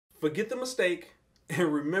forget the mistake,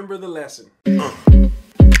 and remember the lesson.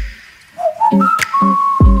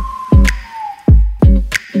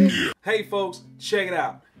 Hey folks, check it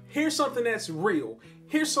out. Here's something that's real.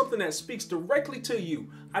 Here's something that speaks directly to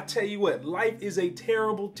you. I tell you what, life is a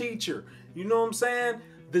terrible teacher. You know what I'm saying?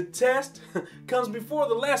 The test comes before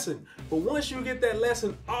the lesson. But once you get that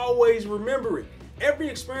lesson, always remember it. Every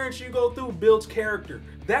experience you go through builds character.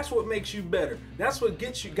 That's what makes you better. That's what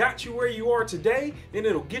got you where you are today, and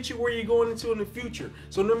it'll get you where you're going into in the future.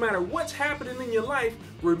 So no matter what's happening in your life,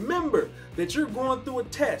 remember that you're going through a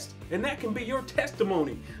test, and that can be your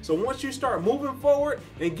testimony. So once you start moving forward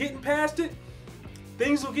and getting past it,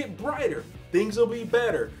 things will get brighter. Things will be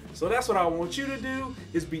better. So that's what I want you to do,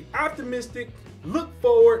 is be optimistic, look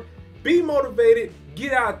forward, be motivated,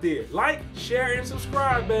 get out there. Like, share, and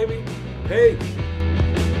subscribe, baby. Hey.